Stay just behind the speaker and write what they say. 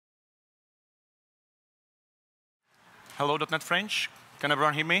Hello, .NET Fringe. Can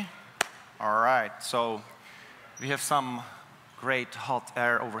everyone hear me? All right, so we have some great hot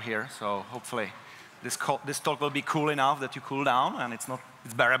air over here, so hopefully this talk will be cool enough that you cool down and it's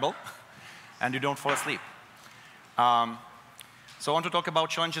bearable and you don't fall asleep. So I want to talk about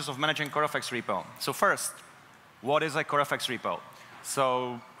challenges of managing CoreFX repo. So first, what is a CoreFX repo?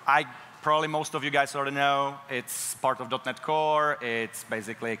 So probably most of you guys already know it's part of .NET Core. It's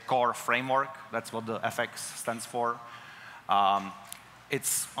basically a core framework. That's what the FX stands for.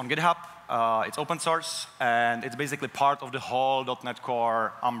 It's on GitHub. It's open source, and it's basically part of the whole .NET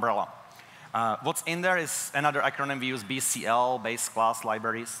Core umbrella. What's in there is another acronym we use, BCL, base class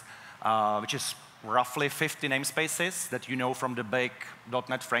libraries, which is roughly 50 namespaces that you know from the big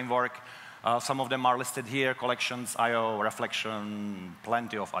 .NET framework. Some of them are listed here: collections, IO, reflection,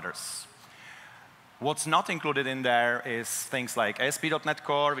 plenty of others. What's not included in there is things like ASP.NET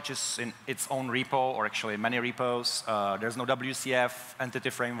Core, which is in its own repo, or actually many repos. There's no WCF entity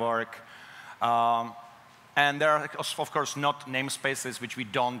framework. And there are, of course, not namespaces which we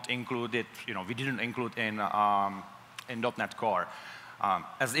don't include we didn't include in .NET Core.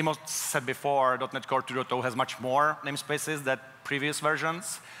 As Imo said before, .NET Core 2.0 has much more namespaces than previous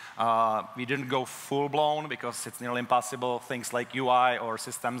versions. We didn't go full-blown because it's nearly impossible. Things like UI or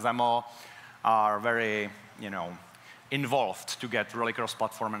systems.amo are very, involved to get really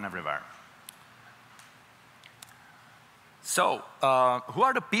cross-platform and everywhere. So, who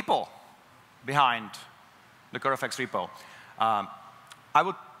are the people behind the CoreFX repo? I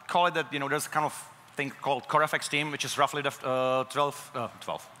would call it that, there's a kind of thing called CoreFX team, which is roughly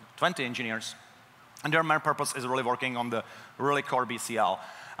 20 engineers. And their main purpose is really working on the really core BCL.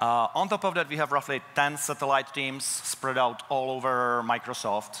 On top of that, we have roughly 10 satellite teams spread out all over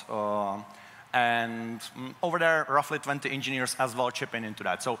Microsoft. And over there, roughly 20 engineers as well chipping into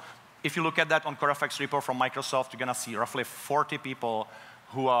that. So if you look at that on CoreFX repo from Microsoft, you're going to see roughly 40 people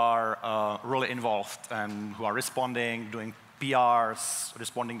who are really involved and who are responding, doing PRs,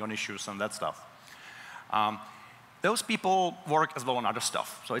 responding on issues and that stuff. Those people work as well on other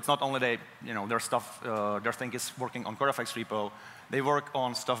stuff. So it's not only their thing is working on CoreFX repo. They work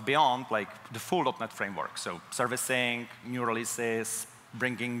on stuff beyond, like the full .NET framework. So servicing, new releases,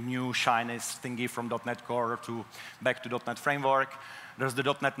 bringing new shiniest thingy from .NET Core back to .NET Framework. There's the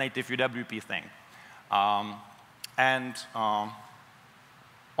 .NET Native UWP thing. One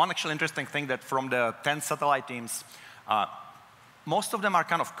actually interesting thing that from the 10 satellite teams, most of them are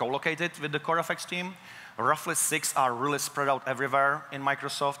kind of co-located with the CoreFX team. Roughly 6 are really spread out everywhere in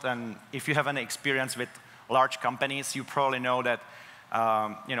Microsoft. And if you have any experience with large companies, you probably know that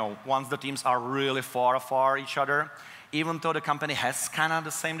once the teams are really far each other, even though the company has kind of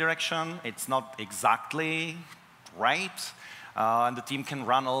the same direction, it's not exactly right. And the team can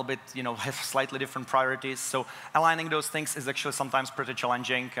run a little bit, have slightly different priorities. So aligning those things is actually sometimes pretty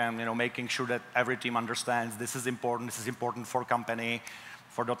challenging, and making sure that every team understands this is important for company,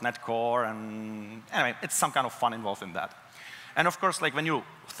 for .NET Core, and anyway, it's some kind of fun involved in that. And of course, like when you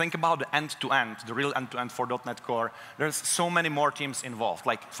think about the end-to-end, the real end-to-end for .NET Core, there's so many more teams involved.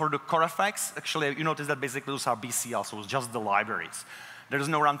 Like for the CoreFX, actually, you notice that basically those are BCL, so it's just the libraries. There's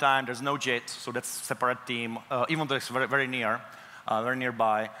no runtime, there's no JIT, so that's a separate team, even though it's very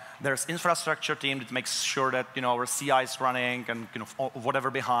nearby. There's infrastructure team that makes sure that our CI is running and whatever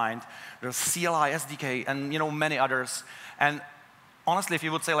behind. There's CLI, SDK, and many others. And honestly, if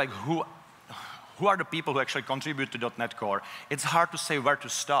you would say like who are the people who actually contribute to .NET Core, it's hard to say where to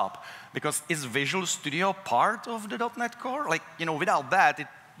stop. Because is Visual Studio part of the .NET Core? Like, without that, it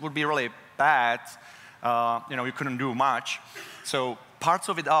would be really bad. You couldn't do much. So parts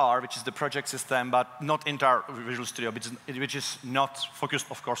of it are, which is the project system, but not entire Visual Studio, which is not focused,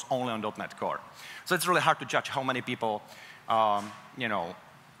 of course, only on .NET Core. So it's really hard to judge how many people, how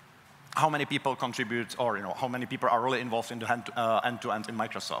many people contribute, or how many people are really involved in the end-to-end in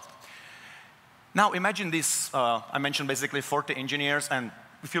Microsoft. Now imagine this, I mentioned basically 40 engineers, and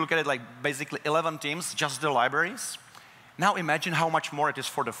if you look at it like basically 11 teams, just the libraries. Now imagine how much more it is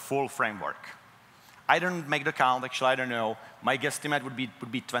for the full framework. I didn't make the count, actually, I don't know. My guesstimate would be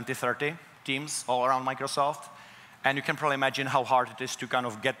 20, 30 teams all around Microsoft. And you can probably imagine how hard it is to kind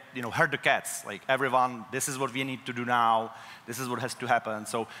of get, herd the cats. Like everyone, this is what we need to do now. This is what has to happen.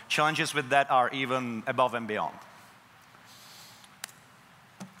 So challenges with that are even above and beyond.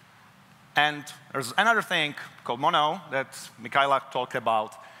 And there's another thing called Mono that Michaela talked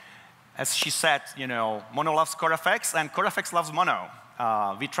about. As she said, Mono loves CoreFX and CoreFX loves Mono.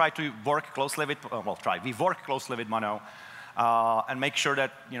 We try to work closely with, we work closely with Mono. and make sure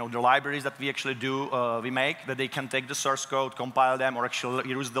that the libraries that we actually we make, that they can take the source code, compile them, or actually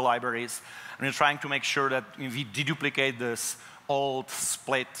use the libraries. And we're trying to make sure that we deduplicate this old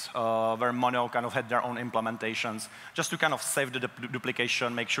split where Mono kind of had their own implementations, just to kind of save the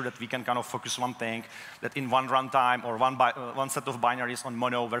duplication, make sure that we can kind of focus one thing, that in one runtime or one set of binaries on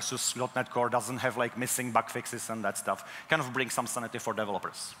Mono versus .NET Core doesn't have like missing bug fixes and that stuff. Kind of bring some sanity for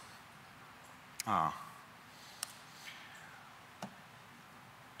developers.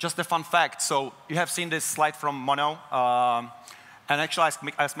 Just a fun fact. So you have seen this slide from Mono. And actually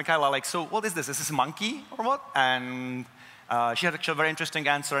I asked Michaela, like, so what is this? Is this a monkey or what? And she had actually a very interesting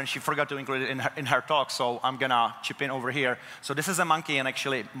answer, and she forgot to include it in her talk, so I'm going to chip in over here. So this is a monkey, and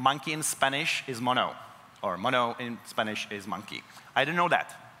actually monkey in Spanish is mono, or mono in Spanish is monkey. I didn't know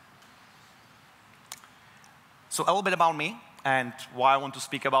that. So a little bit about me and why I want to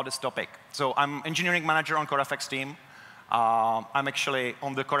speak about this topic. So I'm engineering manager on CoreFX team. I'm actually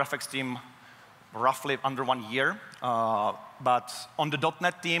on the CoreFX team roughly under 1 year, but on the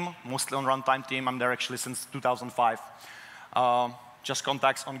 .NET team, mostly on runtime team, I'm there actually since 2005. Just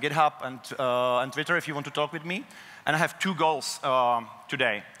contacts on GitHub and Twitter if you want to talk with me. And I have 2 goals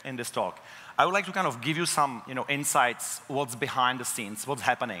today in this talk. I would like to kind of give you some insights, what's behind the scenes, what's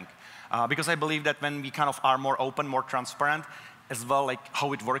happening. Because I believe that when we kind of are more open, more transparent, as well like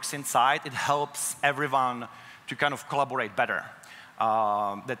how it works inside, it helps everyone to kind of collaborate better.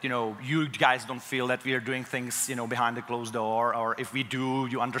 That you guys don't feel that we are doing things behind the closed door, or if we do,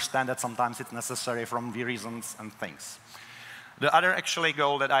 you understand that sometimes it's necessary from the reasons and things. The other actually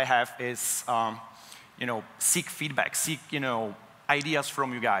goal that I have is seek feedback, seek ideas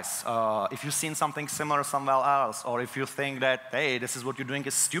from you guys. If you've seen something similar somewhere else, or if you think that, hey, this is what you're doing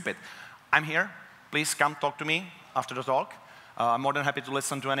is stupid, I'm here. Please come talk to me after the talk. I'm more than happy to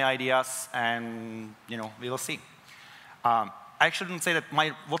listen to any ideas, and we will see. I actually didn't say that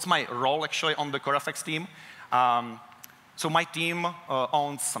what's my role actually on the CoreFX team. So my team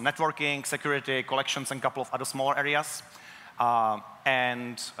owns some networking, security, collections, and a couple of other smaller areas. I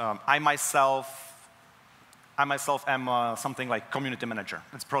myself am something like community manager.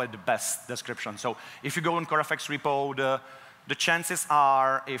 That's probably the best description. So if you go in CoreFX repo, the chances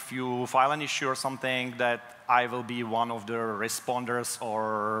are, if you file an issue or something, that I will be one of the responders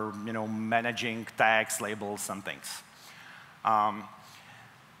or managing tags, labels, and things.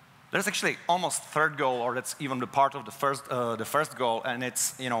 There's actually almost third goal, or that's even the part of the first goal, and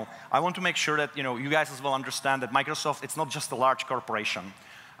it's I want to make sure that you guys as well understand that Microsoft, it's not just a large corporation,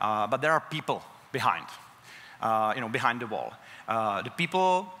 but there are people behind behind the wall. The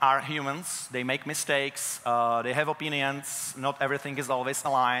people are humans. They make mistakes. They have opinions. Not everything is always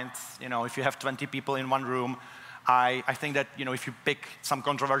aligned. If you have 20 people in one room, I think that if you pick some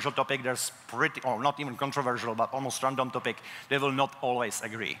controversial topic, there's or not even controversial, but almost random topic, they will not always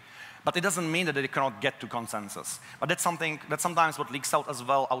agree. But it doesn't mean that they cannot get to consensus. But that's something that's sometimes what leaks out as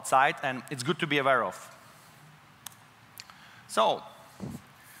well outside, and it's good to be aware of. So,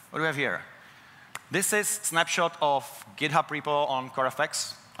 what do we have here? This is a snapshot of GitHub repo on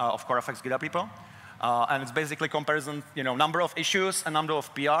CoreFX, of CoreFX GitHub repo. And it's basically comparison, number of issues and number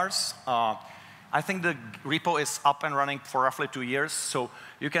of PRs. I think the repo is up and running for roughly 2 years. So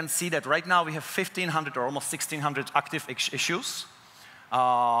you can see that right now we have 1,500 or almost 1,600 active issues.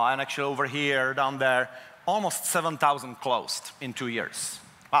 And actually over here, down there, almost 7,000 closed in 2 years.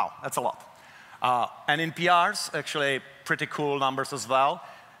 Wow, that's a lot. And in PRs, actually pretty cool numbers as well.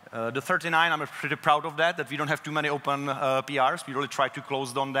 The 39, I'm pretty proud of that we don't have too many open PRs. We really try to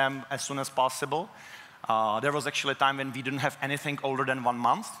close on them as soon as possible. There was actually a time when we didn't have anything older than 1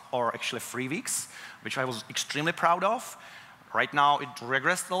 month, or actually 3 weeks, which I was extremely proud of. Right now, it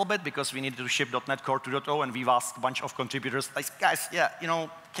regressed a little bit because we needed to ship .NET Core 2.0, and we've asked a bunch of contributors, like, guys, yeah,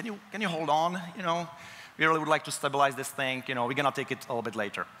 can you hold on? We really would like to stabilize this thing. We're gonna take it a little bit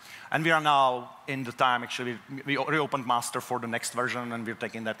later. And we are now in the time, actually, we reopened master for the next version, and we're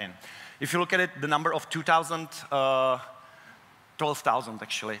taking that in. If you look at it, the number of 12,000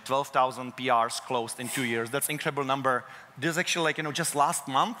 actually, 12,000 PRs closed in 2 years. That's an incredible number. This is actually like, just last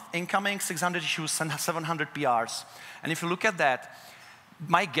month, incoming 600 issues, 700 PRs. And if you look at that,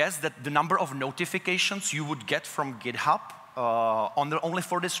 my guess that the number of notifications you would get from GitHub only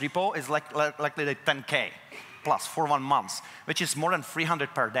for this repo is likely 10K plus for 1 month, which is more than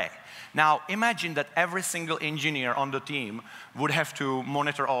 300 per day. Now, imagine that every single engineer on the team would have to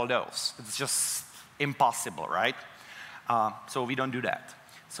monitor all those. It's just impossible, right? So we don't do that.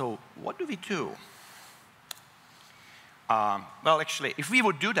 So what do we do? Well, actually, if we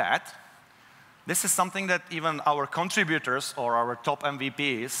would do that, this is something that even our contributors or our top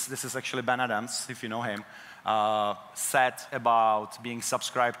MVPs, this is actually Ben Adams, if you know him, sad about being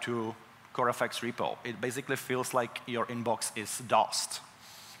subscribed to CoreFX repo. It basically feels like your inbox is DOSed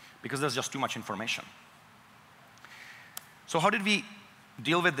because there's just too much information. So how did we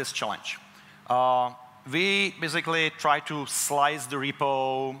deal with this challenge? We basically try to slice the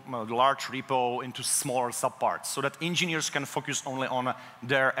repo, the large repo, into smaller subparts so that engineers can focus only on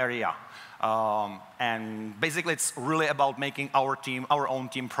their area. And basically, it's really about making our own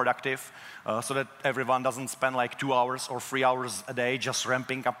team productive so that everyone doesn't spend like 2 hours or 3 hours a day just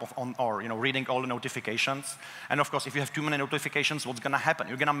ramping up on or reading all the notifications. And of course, if you have too many notifications, what's going to happen?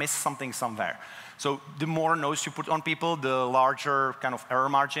 You're going to miss something somewhere. So the more noise you put on people, the larger kind of error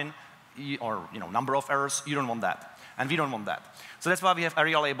margin or number of errors. You don't want that. And we don't want that. So that's why we have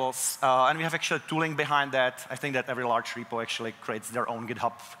area labels, and we have actually tooling behind that. I think that every large repo actually creates their own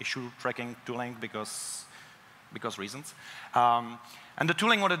GitHub issue tracking tooling because reasons. And the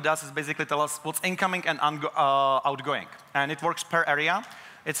tooling, what it does is basically tell us what's incoming and outgoing. And it works per area.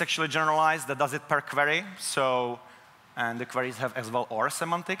 It's actually generalized. That does it per query. So, and the queries have as well OR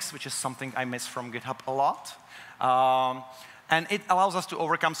semantics, which is something I miss from GitHub a lot. And it allows us to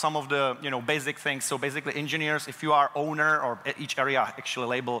overcome some of the basic things. So basically, engineers, if you are owner, or each area actually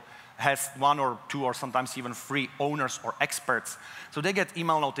label has 1 or 2 or sometimes even 3 owners or experts. So they get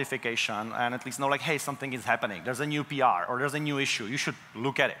email notification and at least know like, hey, something is happening. There's a new PR or there's a new issue. You should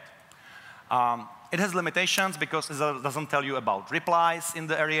look at it. It has limitations because it doesn't tell you about replies in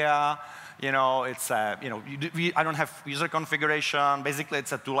the area. It's I don't have user configuration. Basically,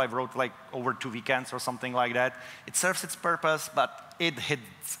 it's a tool I wrote like over 2 weekends or something like that. It serves its purpose, but it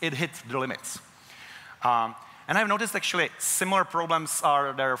hits the limits. And I've noticed actually similar problems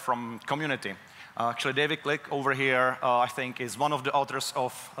are there from community. Actually, David Click over here, I think, is one of the authors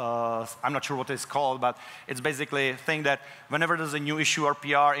of, I'm not sure what it's called, but it's basically a thing that whenever there's a new issue or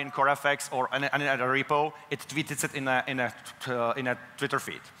PR in CoreFX or in a repo, it tweets it in a Twitter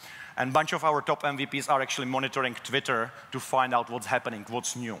feed. And a bunch of our top MVPs are actually monitoring Twitter to find out what's happening,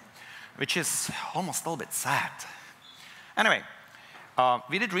 what's new, which is almost a little bit sad. Anyway,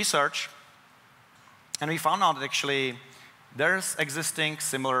 we did research, and we found out that actually there's existing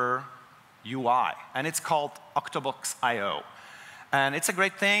similar UI, and it's called Octobox.io. And it's a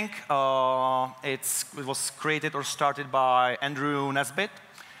great thing. It was created or started by Andrew Nesbitt.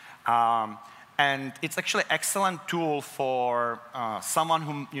 And it's actually an excellent tool for someone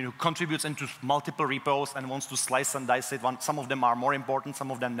who contributes into multiple repos and wants to slice and dice it. Some of them are more important, some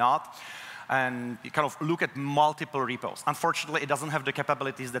of them not. And you kind of look at multiple repos. Unfortunately, it doesn't have the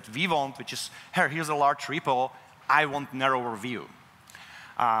capabilities that we want, which is, here's a large repo. I want narrower view.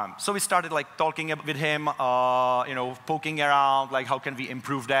 So we started like talking with him, poking around, like how can we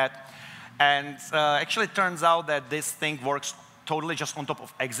improve that. And actually, it turns out that this thing works totally just on top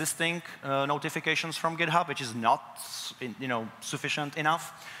of existing notifications from GitHub, which is not sufficient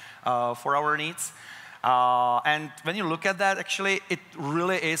enough for our needs. And when you look at that, actually, it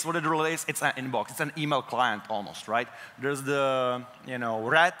really is what it really is. It's an inbox. It's an email client almost, right? There's the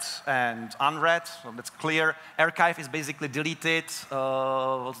read and unread, so that's clear. Archive is basically deleted.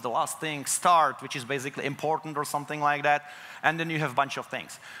 What's the last thing? Start, which is basically important or something like that. And then you have a bunch of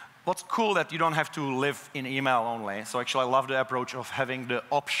things. What's cool that you don't have to live in email only. So actually, I love the approach of having the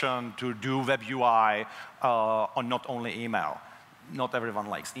option to do web UI on not only email. Not everyone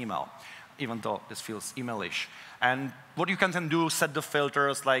likes email, even though this feels email-ish. And what you can then do, set the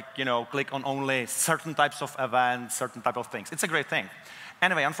filters, like click on only certain types of events, certain type of things. It's a great thing.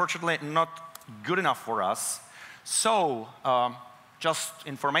 Anyway, unfortunately, not good enough for us. So just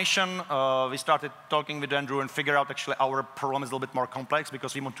information. We started talking with Andrew and figure out actually our problem is a little bit more complex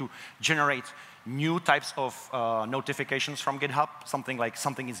because we want to generate new types of notifications from GitHub. Something like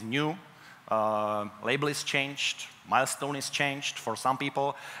something is new, label is changed, milestone is changed for some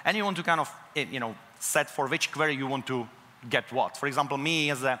people, and you want to kind of set for which query you want to get what. For example, me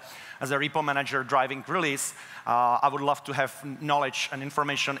as a repo manager driving release, I would love to have knowledge and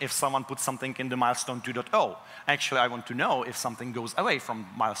information if someone puts something in the milestone 2.0. Actually, I want to know if something goes away from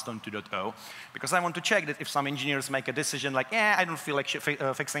milestone 2.0, because I want to check that if some engineers make a decision like, yeah, I don't feel like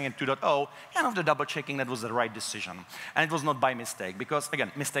fixing it 2.0, and after double checking that was the right decision. And it was not by mistake, because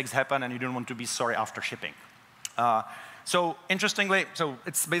again, mistakes happen and you don't want to be sorry after shipping. So interestingly, so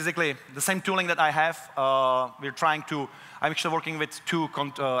it's basically the same tooling that I have. I'm actually working with 2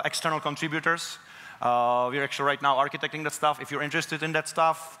 external contributors. We're actually right now architecting that stuff. If you're interested in that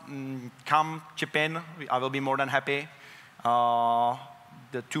stuff, come chip in. I will be more than happy.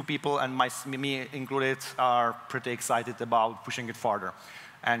 The 2 people and me included are pretty excited about pushing it farther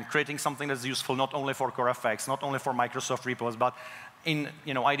and creating something that's useful not only for CoreFX, not only for Microsoft repos, but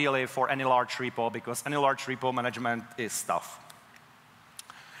ideally for any large repo, because any large repo management is tough.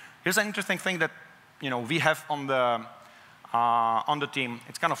 Here's an interesting thing that we have on the team.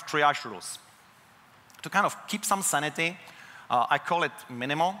 It's kind of triage rules. To kind of keep some sanity, I call it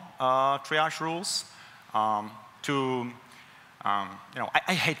minimal triage rules. I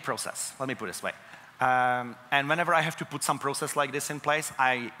hate process. Let me put it this way. And whenever I have to put some process like this in place,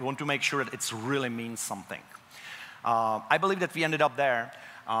 I want to make sure that it really means something. I believe that we ended up there.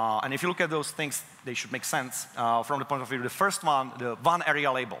 And if you look at those things, they should make sense from the point of view. The first one, the one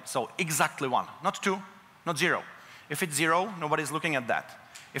area label. So exactly one, not 2, not 0. If it's 0, nobody's looking at that.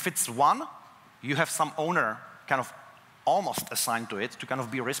 If it's 1, you have some owner kind of almost assigned to it to kind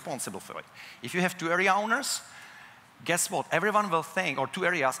of be responsible for it. If you have 2 area owners, guess what? Everyone will think, or 2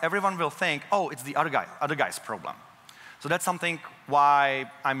 areas, everyone will think, oh, it's the other guy's problem. So that's something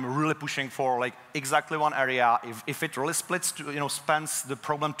why I'm really pushing for like exactly one area. If it really splits, spans the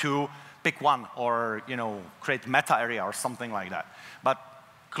problem to pick one, or create meta area or something like that. But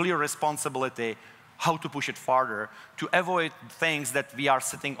clear responsibility, how to push it farther to avoid things that we are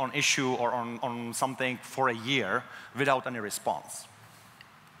sitting on issue or on something for a year without any response.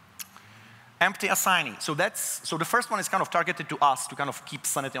 Empty assignee. So the first one is kind of targeted to us to kind of keep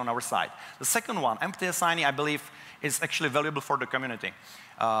sanity on our side. The second one, empty assignee, I believe, is actually valuable for the community.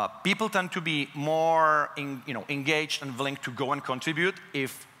 People tend to be more engaged and willing to go and contribute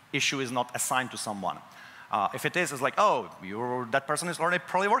if issue is not assigned to someone. If it is, it's like, oh, that person is already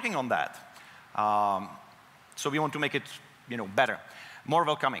probably working on that. So we want to make it better, more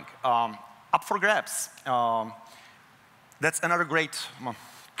welcoming. Up for grabs. That's another great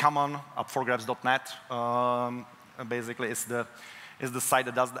common upforgrabs.net. Basically, is the site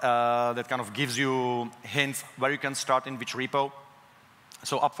that does that kind of gives you hints where you can start in which repo.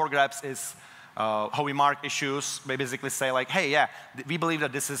 So up for grabs is how we mark issues. We basically say like, hey, yeah, we believe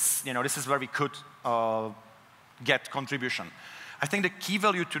that this is where we could get contribution. I think the key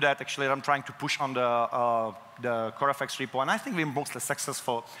value to that, actually, that I'm trying to push on the CoreFX repo, and I think we're mostly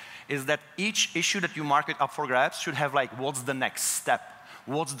successful, is that each issue that you mark it up for grabs should have like, what's the next step?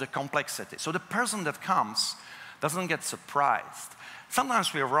 What's the complexity? So the person that comes doesn't get surprised.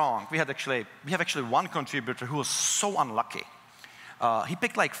 Sometimes we're wrong. We have actually one contributor who was so unlucky. He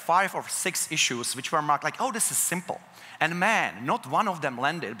picked like 5 or 6 issues which were marked like, oh, this is simple. And man, not one of them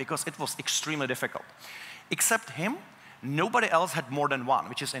landed because it was extremely difficult. Except him, nobody else had more than 1,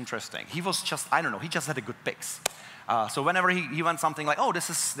 which is interesting. He was just, I don't know, he just had a good picks. So whenever he went something like, oh, this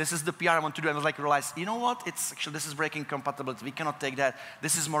is the PR I want to do, I was like, realized, you know what, this is breaking compatibility, we cannot take that,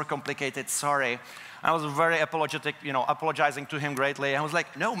 this is more complicated, sorry. I was very apologetic, apologizing to him greatly. I was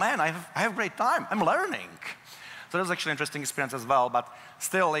like, no, man, I have great time, I'm learning. So that was actually an interesting experience as well, but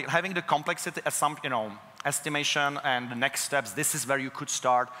still, like, having the complexity as some, estimation and the next steps, this is where you could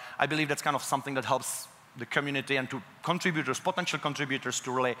start. I believe that's kind of something that helps the community and to contributors, potential contributors,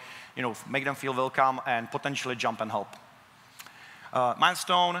 to really, make them feel welcome and potentially jump and help.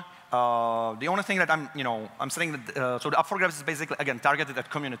 Milestone. The only thing that I'm saying that, so the up for grabs is basically, again, targeted at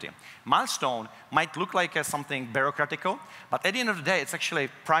community. Milestone might look like something bureaucratical, but at the end of the day, it's actually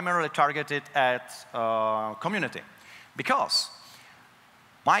primarily targeted at community. Because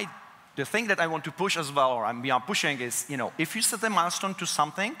the thing that I want to push as well, or we are pushing, is, if you set a milestone to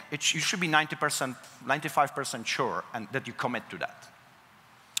something, you should be 90%, 95% sure and that you commit to that.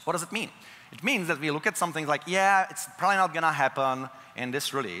 What does it mean? It means that we look at something like, yeah, it's probably not going to happen in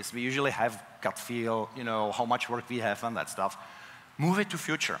this release. We usually have gut feel, how much work we have and that stuff. Move it to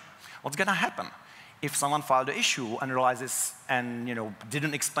future. What's going to happen? If someone filed an issue and realizes and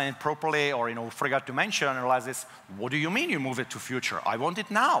didn't explain it properly, or forgot to mention and realizes, what do you mean you move it to future? I want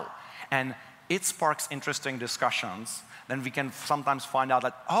it now. And it sparks interesting discussions. Then we can sometimes find out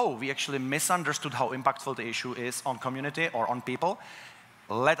that, oh, we actually misunderstood how impactful the issue is on community or on people.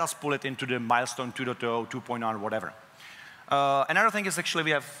 Let us pull it into the milestone 2.0, 2.0, or whatever. Another thing is actually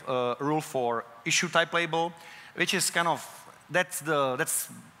we have a rule for issue type label, which is kind of, that's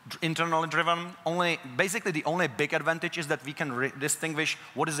internally driven. Basically, the only big advantage is that we can distinguish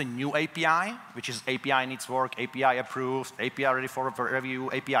what is a new API, which is API needs work, API approved, API ready for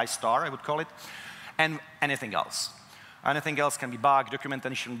review, API star, I would call it, and anything else. Anything else can be bug,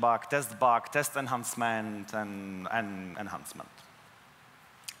 documentation bug, test enhancement, and enhancement.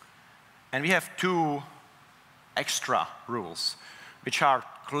 And we have 2 extra rules, which are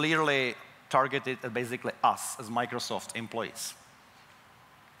clearly targeted at basically us as Microsoft employees.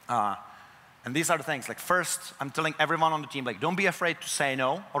 And these are the things, like, first, I'm telling everyone on the team, like, don't be afraid to say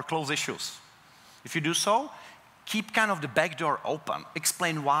no or close issues. If you do so, keep kind of the back door open.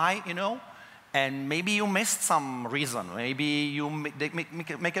 Explain why, and maybe you missed some reason. Maybe you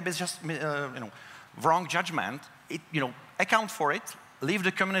make a just wrong judgment. Account for it. Leave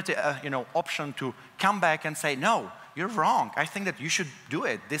the community option to come back and say, no, you're wrong. I think that you should do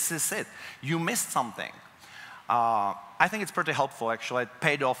it. This is it. You missed something. I think it's pretty helpful, actually. It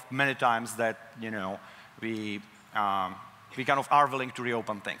paid off many times that we kind of are willing to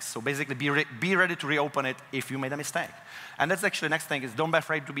reopen things. So basically, be ready to reopen it if you made a mistake. And that's actually the next thing, is don't be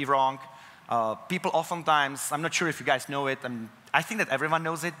afraid to be wrong. People oftentimes, I'm not sure if you guys know it, and I think that everyone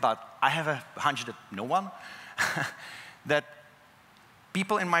knows it, but I have a hunch that no one, that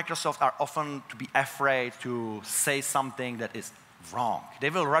people in Microsoft are often to be afraid to say something that is wrong. They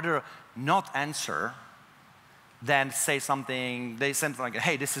will rather not answer than say something like,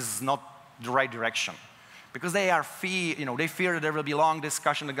 hey, this is not the right direction. Because they fear that there will be long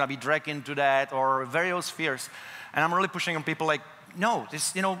discussion, they're going to be dragged into that, or various fears. And I'm really pushing on people like, no,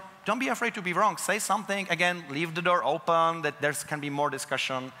 don't be afraid to be wrong. Say something, again, leave the door open, that there can be more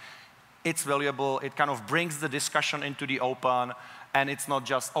discussion. It's valuable, it kind of brings the discussion into the open, and it's not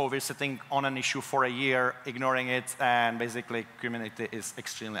just, oh, we're sitting on an issue for a year, ignoring it, and basically community is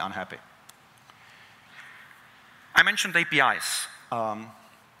extremely unhappy. I mentioned APIs.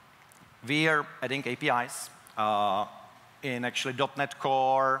 We are adding APIs. In actually .NET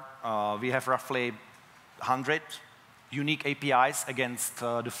Core, we have roughly 100 unique APIs against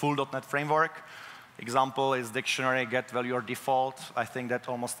the full .NET framework. Example is dictionary, get value or default. I think that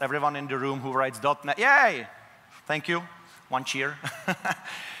almost everyone in the room who writes .NET, yay! Thank you. One cheer.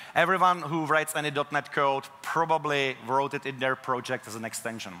 Everyone who writes any .NET code probably wrote it in their project as an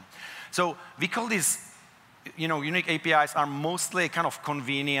extension. So we call these unique APIs are mostly kind of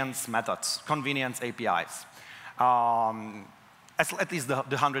convenience methods, convenience APIs. At least the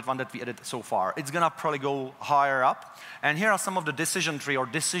 100 one that we added so far. It's going to probably go higher up. And here are some of the decision tree or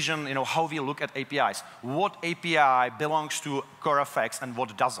decision, how we look at APIs. What API belongs to CoreFX and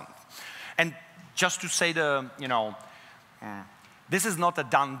what doesn't. And just to say this is not a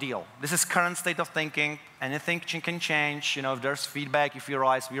done deal. This is current state of thinking. Anything can change. If there's feedback, if you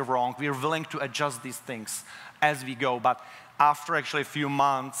realize we're wrong, we're willing to adjust these things as we go. But after actually a few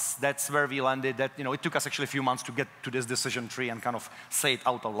months, that's where we landed. That it took us actually a few months to get to this decision tree and kind of say it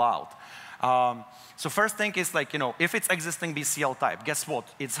out loud. So first thing is if it's existing BCL type, guess what?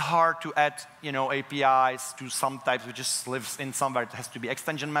 It's hard to add APIs to some types which just lives in somewhere. It has to be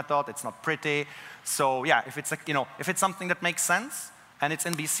extension method. It's not pretty. So yeah, if it's something that makes sense and it's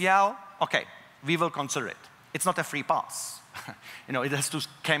in BCL, okay, we will consider it. It's not a free pass. It has to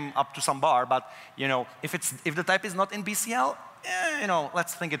come up to some bar. But if the type is not in BCL,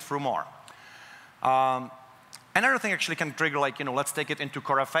 let's think it through more. Another thing actually can trigger, let's take it into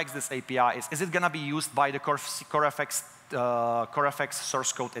CoreFX, this API, is it going to be used by the CoreFX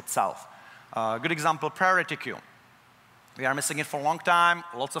source code itself? Good example, priority queue. We are missing it for a long time,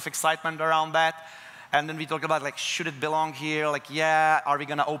 lots of excitement around that. And then we talk about, should it belong here? Yeah, are we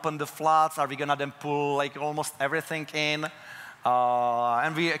going to open the floods? Are we going to then pull, almost everything in?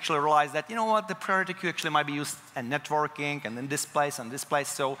 And we actually realized that, the priority queue actually might be used in networking and in this place and this place.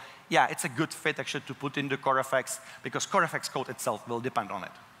 So yeah, it's a good fit actually to put into CoreFX because CoreFX code itself will depend on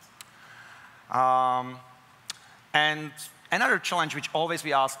it. And another challenge which always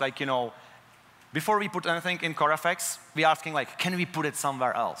we ask, before we put anything in CoreFX, we're asking, can we put it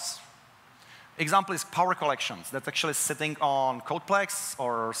somewhere else? Example is power collections. That's actually sitting on Codeplex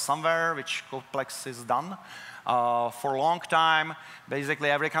or somewhere which Codeplex is done. For a long time, basically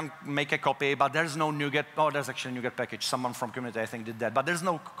everyone can make a copy, but there's no NuGet. Oh, there's actually a NuGet package. Someone from community, I think, did that. But there's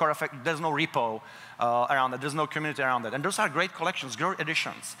no CoreFX, there's no repo around it. There's no community around it. And those are great collections, great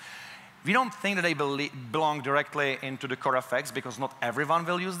additions. We don't think that they belong directly into the CoreFX because not everyone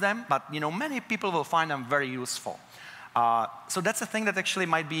will use them, but many people will find them very useful. So that's a thing that actually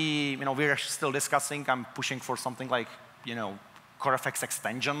might be, we're still discussing. I'm pushing for something like, CoreFX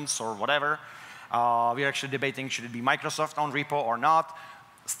extensions or whatever. We're actually debating, should it be Microsoft on repo or not?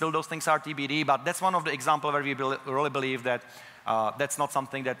 Still, those things are TBD, but that's one of the examples where we really believe that that's not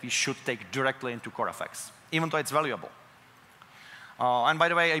something that we should take directly into CoreFX, even though it's valuable. And by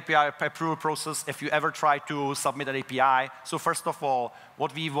the way, API approval process, if you ever try to submit an API, so first of all,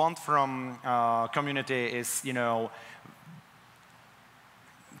 what we want from community is,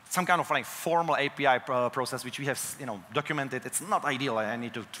 some kind of formal API process, which we have documented. It's not ideal. I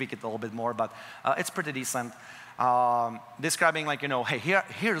need to tweak it a little bit more, but it's pretty decent. Describing hey,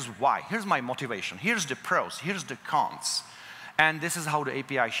 here's why. Here's my motivation. Here's the pros. Here's the cons. And this is how the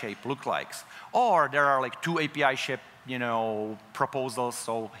API shape looks like. Or there are two API shape proposals.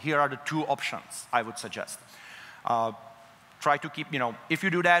 So here are the two options I would suggest. Try to keep, if you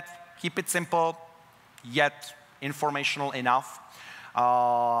do that, keep it simple, yet informational enough.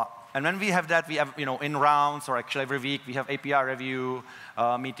 And when we have that, we have, in rounds, or actually every week, we have API review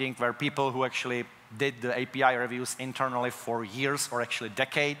meeting where people who actually did the API reviews internally for years or actually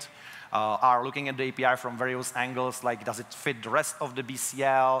decades are looking at the API from various angles, like does it fit the rest of the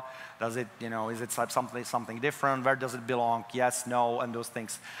BCL? Does it, is it something different? Where does it belong? Yes, no, and those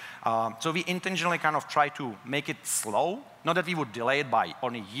things. So we intentionally kind of try to make it slow. Not that we would delay it by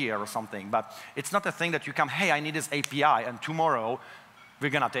only a year or something, but it's not a thing that you come, hey, I need this API, and tomorrow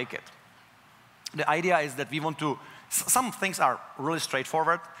we're going to take it. The idea is that we want to, some things are really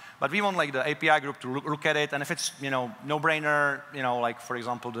straightforward, but we want like the API group to look at it, and if it's no-brainer, like for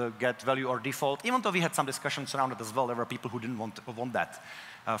example the get value or default, even though we had some discussions around it as well, there were people who didn't want that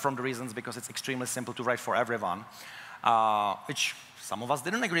from the reasons because it's extremely simple to write for everyone, which some of us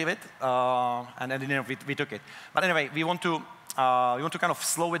didn't agree with, and then we took it. But anyway, we want to kind of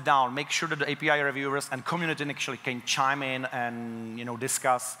slow it down, make sure that the API reviewers and community actually can chime in and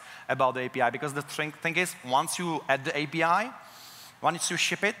discuss about the API. Because the thing is, once you add the API, once you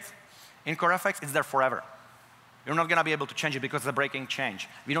ship it in CoreFX, it's there forever. You're not going to be able to change it because it's a breaking change.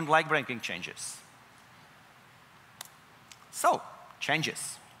 We don't like breaking changes. So,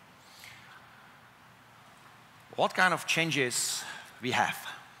 changes. What kind of changes we have?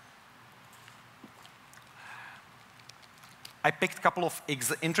 I picked a couple of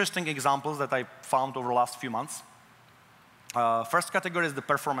interesting examples that I found over the last few months. First category is the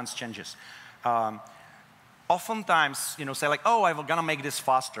performance changes. Oftentimes, say like, oh, I'm gonna make this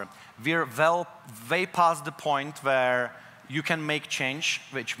faster. We're way past the point where you can make change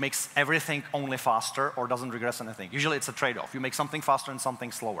which makes everything only faster or doesn't regress anything. Usually it's a trade-off. You make something faster and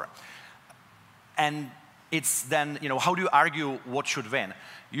something slower. And it's then, how do you argue what should win?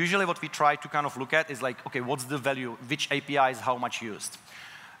 Usually what we try to kind of look at is like, okay, what's the value? Which API is how much used?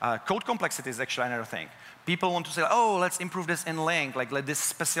 Code complexity is actually another thing. People want to say, oh, let's improve this in link, like let this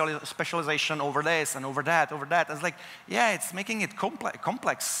specialization over this and over that, over that. And it's like, yeah, it's making it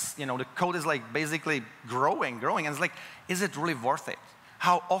complex. The code is like basically growing, and it's like, is it really worth it?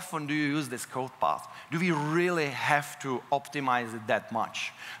 How often do you use this code path? Do we really have to optimize it that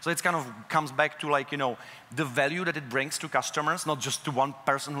much? So it kind of comes back to like, the value that it brings to customers, not just to one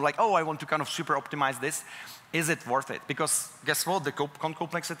person who like, oh, I want to kind of super optimize this. Is it worth it? Because guess what? The code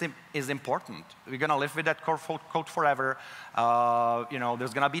complexity is important. We're going to live with that code forever.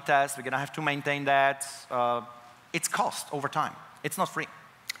 There's going to be tests. We're going to have to maintain that. It's cost over time. It's not free.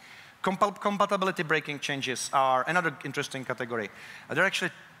 Compatibility breaking changes are another interesting category. There are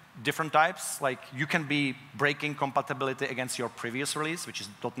actually different types. Like you can be breaking compatibility against your previous release, which is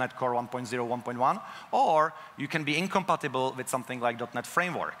 .NET Core 1.0, 1.1, or you can be incompatible with something like .NET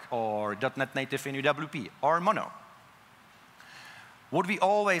Framework or .NET Native in UWP or Mono. What we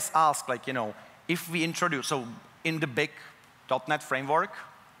always ask, like, if we introduce, so in the big .NET Framework,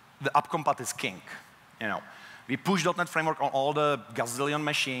 the upcompat is king. We push .NET Framework on all the gazillion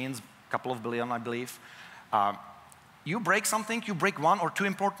machines, couple of billion, I believe. You break something, you break one or two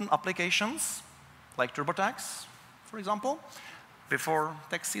important applications, like TurboTax, for example, before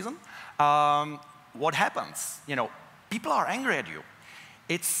tax season. What happens? People are angry at you.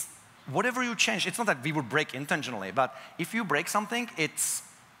 It's whatever you change. It's not that we would break intentionally, but if you break something, it's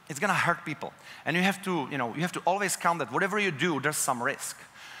going to hurt people. And you have to always count that whatever you do, there's some risk.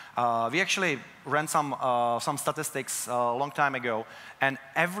 We actually ran some statistics a long time ago, and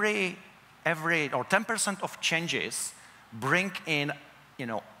every or 10% of changes bring in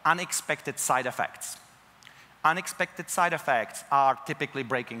unexpected side effects. Unexpected side effects are typically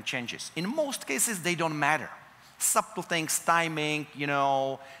breaking changes. In most cases, they don't matter. Subtle things, timing,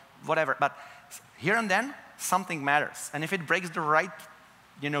 whatever. But here and then, something matters. And if it breaks the right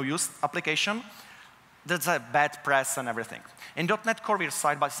used application, that's a bad press and everything. In .NET Core, we're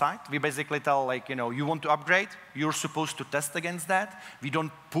side by side. We basically tell, like, you want to upgrade, you're supposed to test against that. We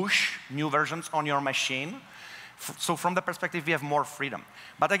don't push new versions on your machine. So from the perspective, we have more freedom.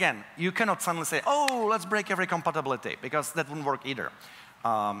 But again, you cannot suddenly say, oh, let's break every compatibility, because that wouldn't work either.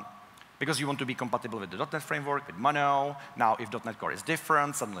 Because you want to be compatible with the .NET Framework, with Mono. Now, if .NET Core is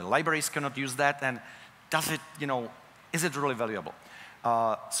different, suddenly libraries cannot use that. And does it, is it really valuable?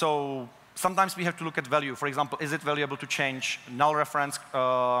 So sometimes we have to look at value. For example, is it valuable to change null reference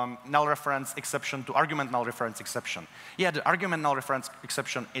exception to argument null reference exception? Yeah, the argument null reference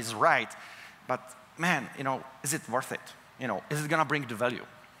exception is right, but man, is it worth it? Is it going to bring the value?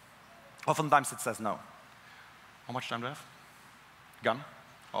 Oftentimes it says no. How much time do I have? Gone?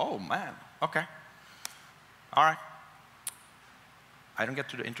 Oh, man. Okay. All right. I don't get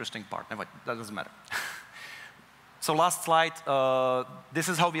to the interesting part. No, that doesn't matter. So last slide. This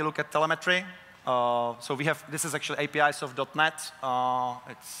is how we look at telemetry. So we have, this is actually APIs of .NET.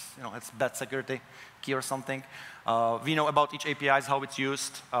 It's bad security key or something. We know about each APIs, how it's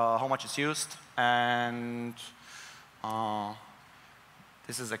used, how much it's used, and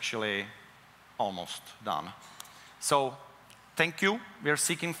this is actually almost done. So thank you. We are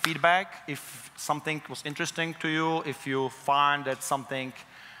seeking feedback. If something was interesting to you, if you find that something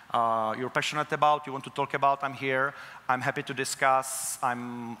you're passionate about, you want to talk about, I'm here. I'm happy to discuss.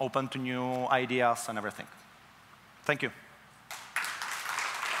 I'm open to new ideas and everything. Thank you.